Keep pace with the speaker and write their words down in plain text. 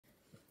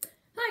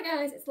Hi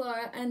guys, it's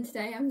Laura and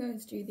today I'm going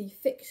to do the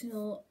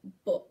fictional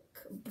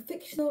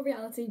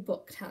reality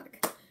book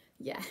tag.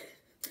 Yeah.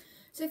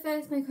 So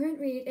first, my current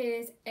read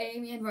is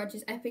Amy and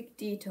Roger's Epic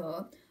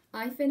Detour.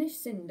 I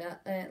finished Cinder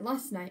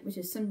last night, which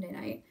is Sunday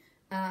night,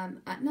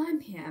 at 9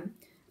 PM,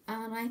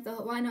 and I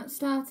thought, why not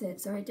start it?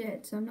 So I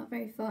did. So I'm not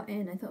very far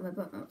in. I thought my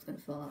bookmark was going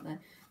to fall out there.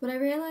 But I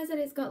realised that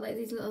it's got like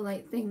these little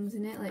like things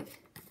in it, like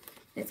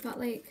it's got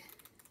like,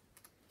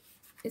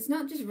 it's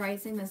not just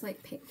writing, there's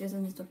like pictures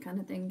and stuff kind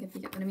of thing, if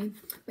you get what I mean.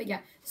 But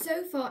yeah,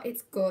 so far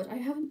it's good. I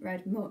haven't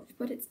read much,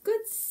 but it's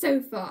good so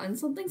far, and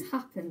something's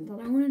happened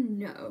that I want to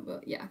know.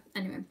 But yeah,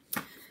 anyway,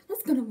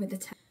 let's go on with the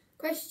test.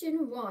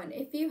 Question 1.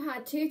 If you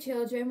had 2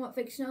 children, what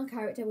fictional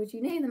character would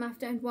you name them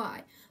after and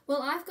why?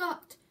 Well, I've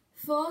got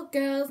 4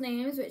 girls'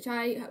 names which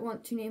I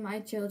want to name my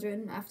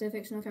children after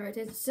fictional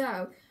characters.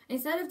 So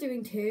instead of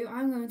doing 2,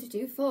 I'm going to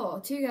do 4.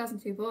 2 girls and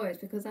 2 boys,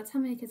 because that's how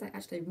many kids I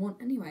actually want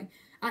anyway.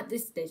 At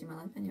this stage in my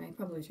life, anyway,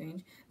 probably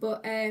change.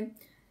 But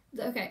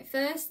okay,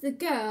 first the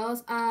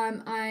girls.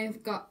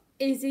 I've got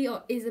Izzy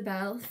or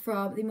Isabel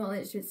from the Mortal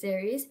Instruments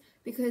series,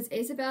 because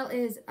Isabel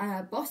is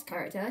a boss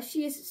character.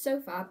 She is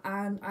so fab,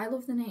 and I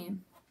love the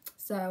name.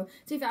 So,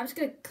 to be fair, I'm just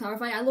gonna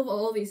clarify. I love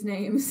all these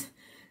names.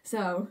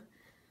 So,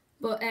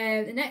 but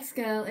the next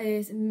girl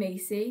is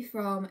Macy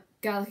from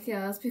Galaxy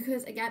Girls,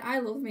 because again, I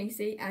love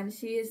Macy, and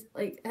she is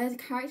like, her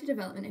character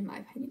development in my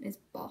opinion is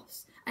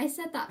boss. I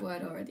said that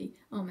word already.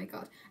 Oh my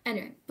god.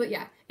 Anyway, but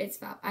yeah, it's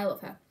fab. I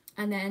love her.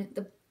 And then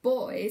the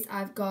boys,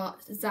 I've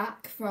got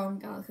Zach from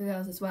Galaxy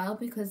Girls as well,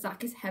 because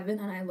Zach is heaven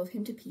and I love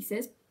him to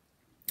pieces.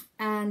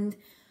 And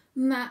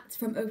Matt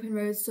from Open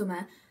Road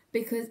Summer,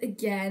 because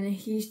again,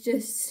 he's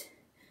just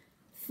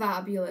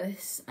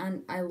fabulous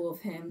and I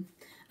love him.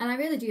 And I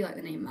really do like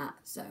the name Matt,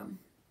 so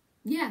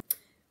yeah.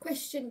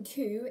 Question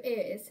 2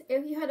 is,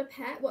 if you had a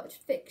pet, what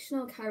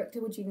fictional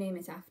character would you name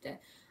it after?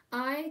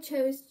 I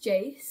chose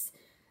Jace,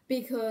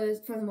 because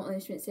from the Mortal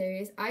Instruments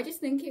series, I just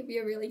think it'd be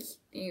a really cute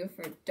name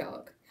for a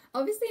dog.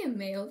 Obviously a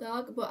male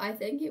dog, but I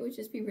think it would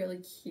just be really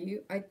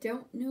cute. I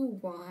don't know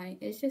why,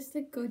 it's just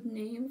a good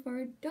name for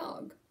a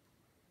dog.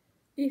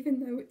 Even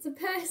though it's a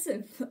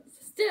person, but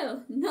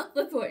still, not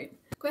the point.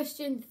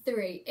 Question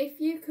 3, if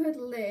you could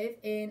live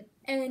in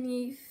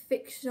any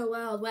fictional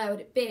world, where would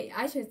it be?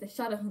 I chose the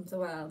Shadowhunter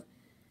world,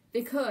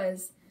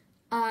 because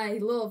I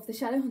love the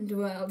Shadowhunter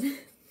world.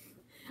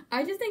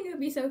 I just think it would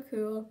be so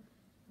cool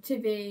to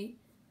be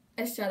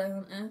a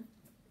Shadowhunter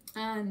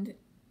and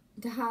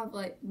to have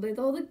like with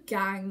all the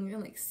gang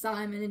and like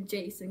Simon and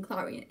Jason,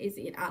 Clary and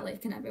Izzy and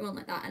Alec and everyone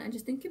like that, and I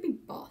just think it'd be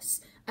boss.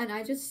 And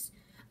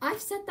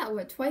I've said that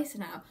word twice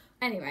now.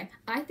 Anyway,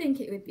 I think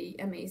it would be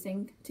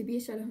amazing to be a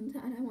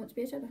Shadowhunter, and I want to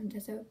be a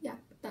Shadowhunter, so yeah,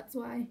 that's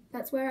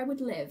where I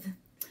would live.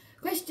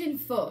 Question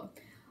 4.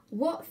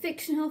 What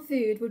fictional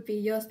food would be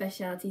your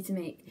speciality to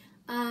make?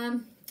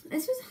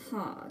 This was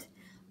hard.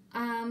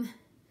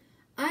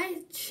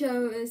 I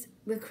chose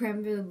the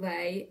creme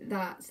brulee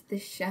that the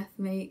chef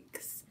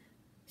makes.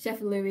 Chef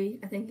Louis,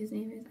 I think his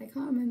name is. I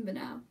can't remember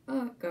now.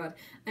 Oh god.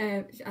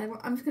 I'm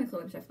just gonna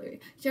call him Chef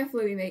Louis. Chef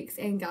Louis makes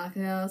in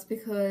Galaxy Girls,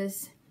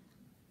 because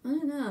I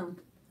don't know.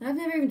 I've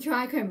never even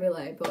tried creme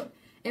brulee, but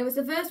it was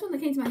the first one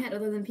that came to my head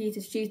other than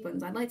Peter's cheese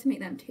buns. I'd like to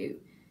make them too.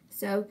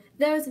 So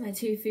those are my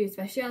 2 food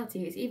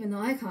specialities, even though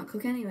I can't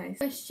cook anyway.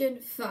 Question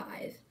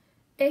 5.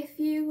 If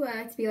you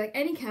were to be like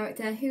any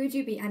character, who would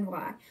you be and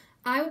why?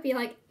 I would be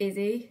like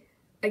Izzy,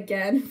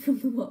 again, from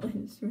the Mortal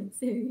Instruments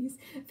series,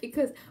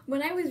 because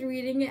when I was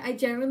reading it, I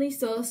generally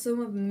saw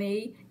some of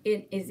me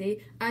in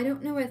Izzy. I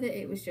don't know whether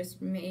it was just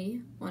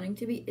me wanting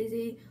to be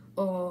Izzy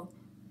or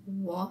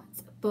what,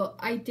 but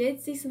I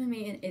did see some of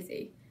me in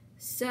Izzy.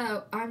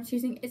 So I'm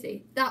choosing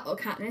Izzy. That or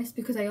Katniss,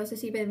 because I also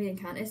see a bit of me in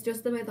Katniss,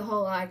 just with the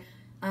whole like,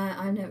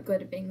 I'm not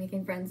good at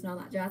making friends and all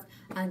that jazz.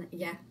 And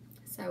yeah,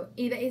 so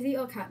either Izzy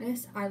or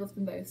Katniss, I love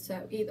them both,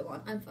 so either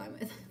one I'm fine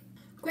with.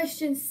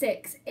 Question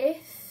 6.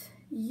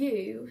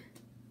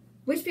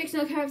 Which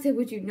fictional character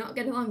would you not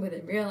get along with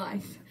in real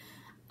life?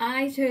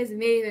 I chose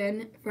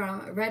Maven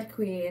from Red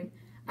Queen,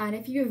 and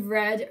if you've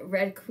read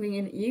Red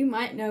Queen, you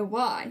might know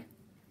why.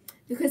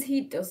 Because he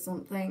does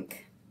something,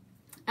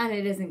 and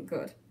it isn't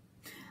good.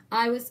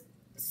 I was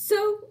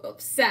so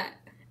upset.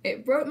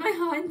 It broke my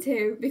heart in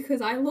 2,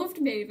 because I loved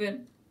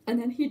Maven, and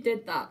then he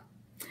did that.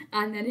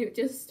 And then it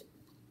just,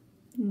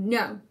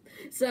 no.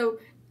 So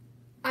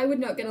I would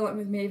not get along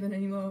with Maven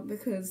anymore,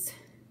 because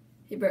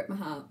he broke my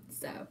heart,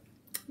 so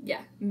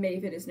yeah,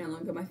 Maven is no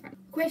longer my friend.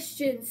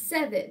 Question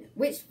 7.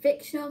 Which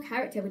fictional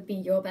character would be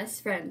your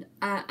best friend?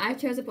 I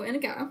chose a boy and a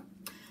girl.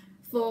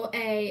 For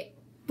a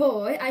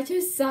boy, I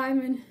chose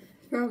Simon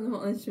from the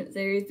Mortal Instruments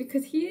series,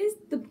 because he is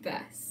the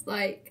best.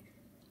 Like,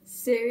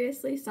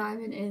 seriously,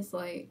 Simon is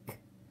like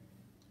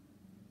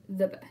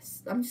the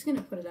best. I'm just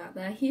gonna put it out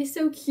there. He is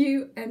so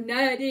cute and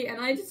nerdy, and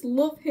I just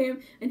love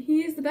him, and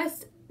he is the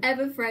best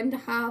ever friend to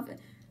have.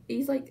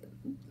 He's like,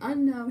 I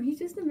don't know, he's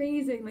just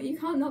amazing. Like, you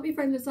can't not be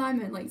friends with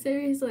Simon, like,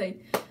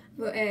 seriously.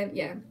 But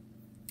yeah.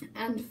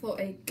 And for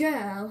a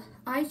girl,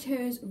 I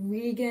chose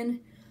Regan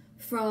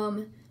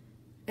from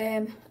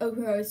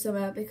Open Road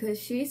Summer, because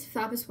she's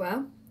fab as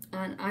well.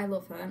 and I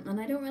love her, and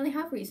I don't really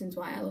have reasons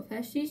why I love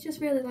her. She's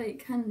just really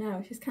like, I don't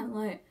know, she's kind of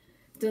like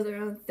does her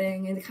own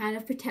thing and kind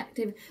of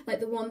protective. Like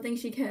the one thing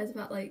she cares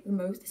about like the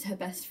most is her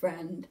best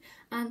friend,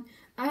 and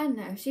I don't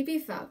know, she'd be a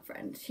fab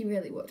friend, she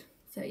really would.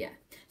 So yeah,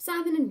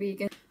 Simon and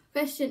Regan.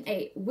 Question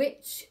 8,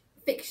 which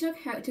fictional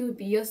character would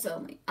be your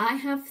soulmate? I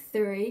have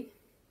 3.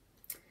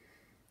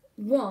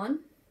 1,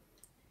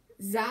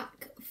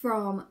 Zach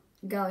from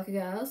Galaga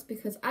Girls,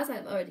 because as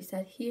I've already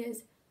said, he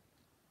is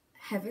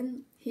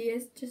heaven. He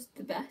is just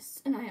the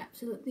best and I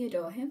absolutely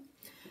adore him.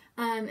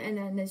 And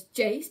then there's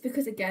Jace,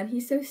 because again,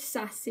 he's so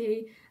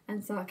sassy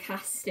and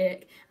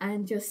sarcastic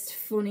and just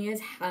funny as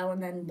hell,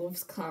 and then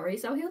loves Clary,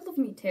 so he'll love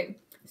me too.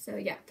 So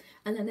yeah.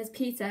 And then there's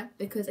Peter,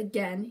 because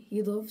again,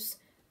 he loves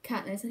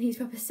Katniss and he's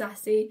proper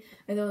sassy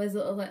with all his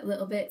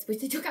little bits,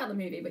 which they took out of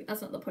the movie, but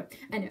that's not the point.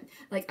 Anyway,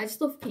 like I just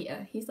love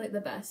Peter. He's like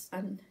the best,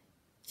 and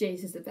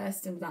Jace is the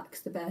best, and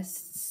Zach's the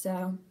best.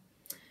 So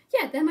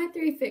yeah, they're my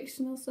 3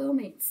 fictional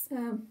soulmates.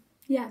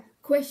 Yeah.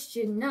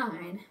 Question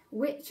 9.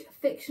 Which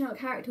fictional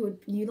character would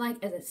you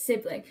like as a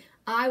sibling?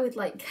 I would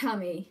like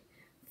Cammy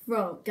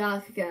from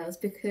Galaga Girls,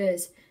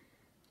 because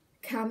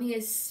Cammy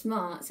is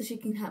smart, so she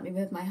can help me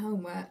with my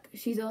homework.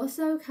 She's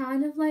also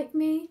kind of like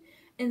me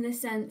in the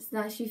sense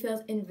that she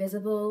feels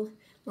invisible.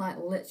 Like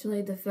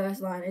literally the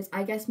first line is,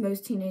 I guess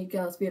most teenage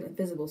girls feel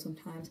invisible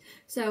sometimes.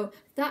 So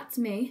that's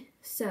me.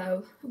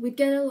 So we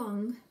get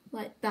along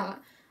like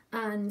that.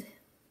 And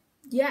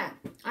yeah,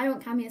 I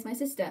want Cammy as my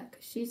sister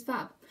because she's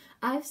fab.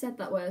 I've said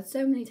that word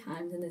so many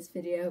times in this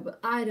video, but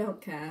I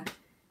don't care.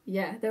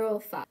 Yeah, they're all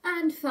fab.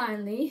 And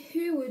finally,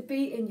 who would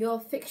be in your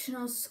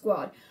fictional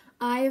squad?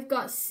 I have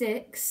got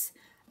 6.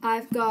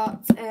 I've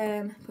got,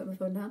 put my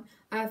phone down.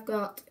 I've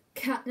got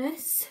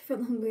Katniss from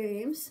the Hunger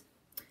Games,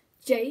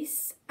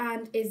 Jace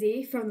and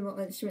Izzy from the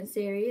Mortal Instrument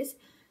series,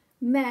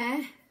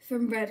 Mare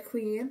from Red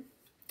Queen,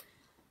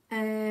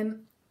 Zach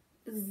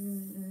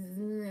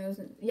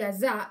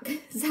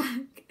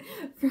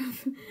from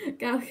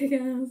Galaga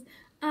Girls,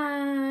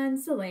 and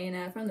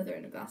Selena from the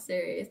Throne of Glass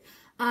series.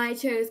 I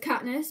chose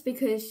Katniss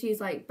because she's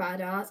like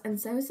badass, and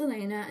so is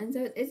Selena, and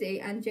so is Izzy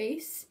and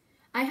Jace.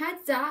 I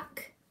had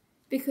Zach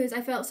because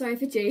I felt sorry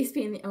for Jace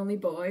being the only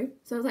boy.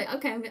 So I was like,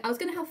 okay, I was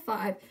going to have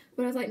 5,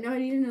 but I was like, no, I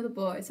need another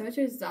boy. So I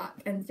chose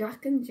Zach, and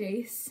Jack and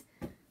Jace,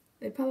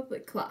 they probably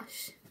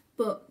clash.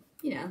 But,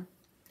 you know,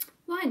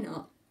 why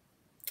not?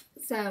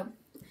 So,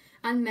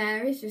 and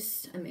Mare is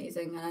just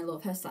amazing, and I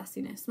love her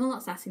sassiness. Well,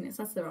 not sassiness,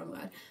 that's the wrong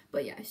word.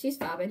 But yeah, she's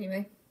fab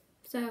anyway.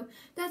 So,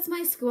 that's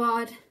my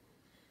squad.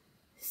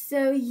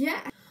 So,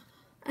 yeah.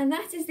 And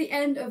that is the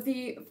end of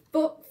the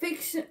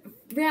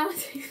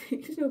reality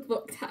fictional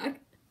book tag.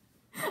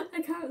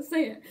 I can't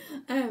say it.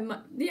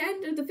 The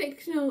end of the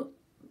fictional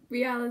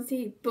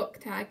reality book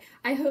tag.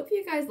 I hope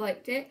you guys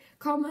liked it.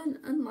 Comment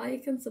and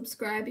like and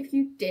subscribe if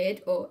you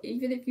did, or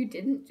even if you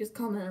didn't, just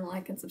comment and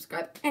like and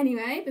subscribe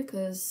anyway,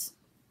 because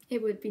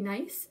it would be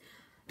nice.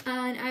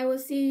 And I will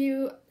see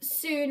you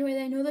soon with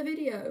another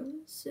video.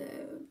 So,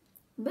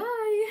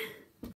 bye!